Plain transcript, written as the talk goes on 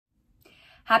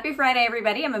Happy Friday,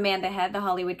 everybody. I'm Amanda Head, the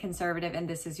Hollywood Conservative, and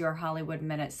this is your Hollywood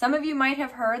Minute. Some of you might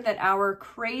have heard that our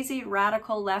crazy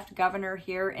radical left governor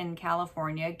here in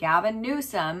California, Gavin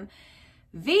Newsom,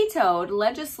 vetoed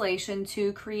legislation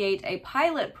to create a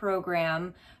pilot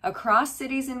program across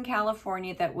cities in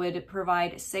California that would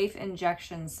provide safe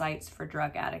injection sites for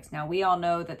drug addicts. Now, we all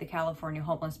know that the California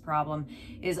homeless problem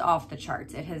is off the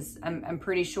charts. It has, I'm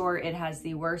pretty sure it has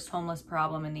the worst homeless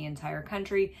problem in the entire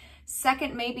country.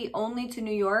 Second, maybe only to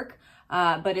New York,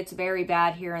 but it's very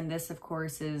bad here. And this, of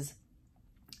course, is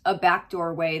a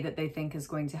backdoor way that they think is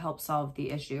going to help solve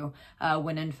the issue,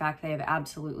 when in fact they have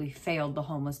absolutely failed the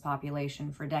homeless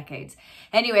population for decades.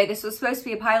 Anyway, this was supposed to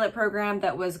be a pilot program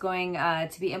that was going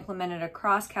to be implemented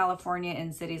across California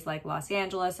in cities like Los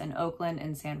Angeles and Oakland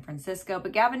and San Francisco,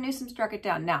 but Gavin Newsom struck it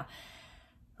down. Now,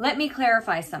 let me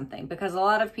clarify something, because a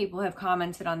lot of people have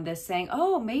commented on this saying,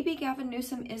 oh, maybe Gavin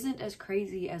Newsom isn't as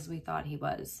crazy as we thought he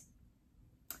was.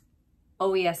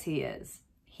 Oh, yes, he is.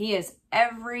 He is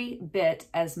every bit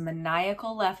as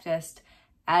maniacal leftist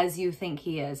as you think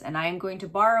he is. And I am going to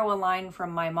borrow a line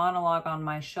from my monologue on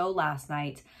my show last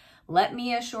night. Let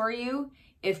me assure you,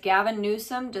 if Gavin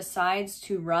Newsom decides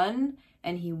to run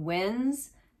and he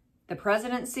wins the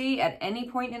presidency at any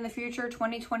point in the future,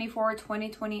 2024,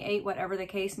 2028, whatever the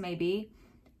case may be,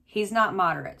 he's not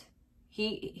moderate.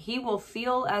 He will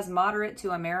feel as moderate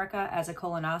to America as a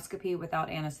colonoscopy without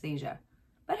anesthesia.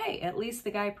 But hey, at least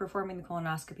the guy performing the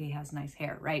colonoscopy has nice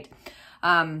hair, right?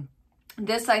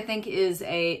 This, I think, is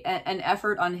an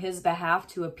effort on his behalf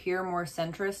to appear more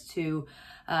centrist, to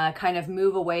kind of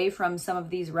move away from some of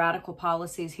these radical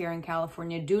policies here in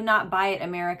California. Do not buy it,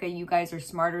 America. You guys are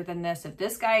smarter than this. If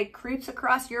this guy creeps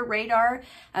across your radar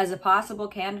as a possible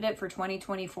candidate for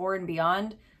 2024 and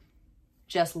beyond,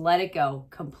 just let it go.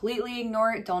 Completely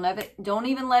ignore it. Don't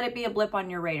even let it be a blip on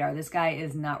your radar. This guy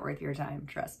is not worth your time.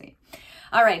 Trust me.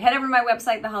 All right, head over to my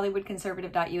website,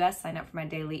 thehollywoodconservative.us. Sign up for my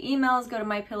daily emails. Go to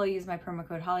MyPillow, use my promo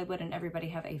code Hollywood, and everybody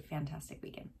have a fantastic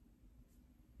weekend.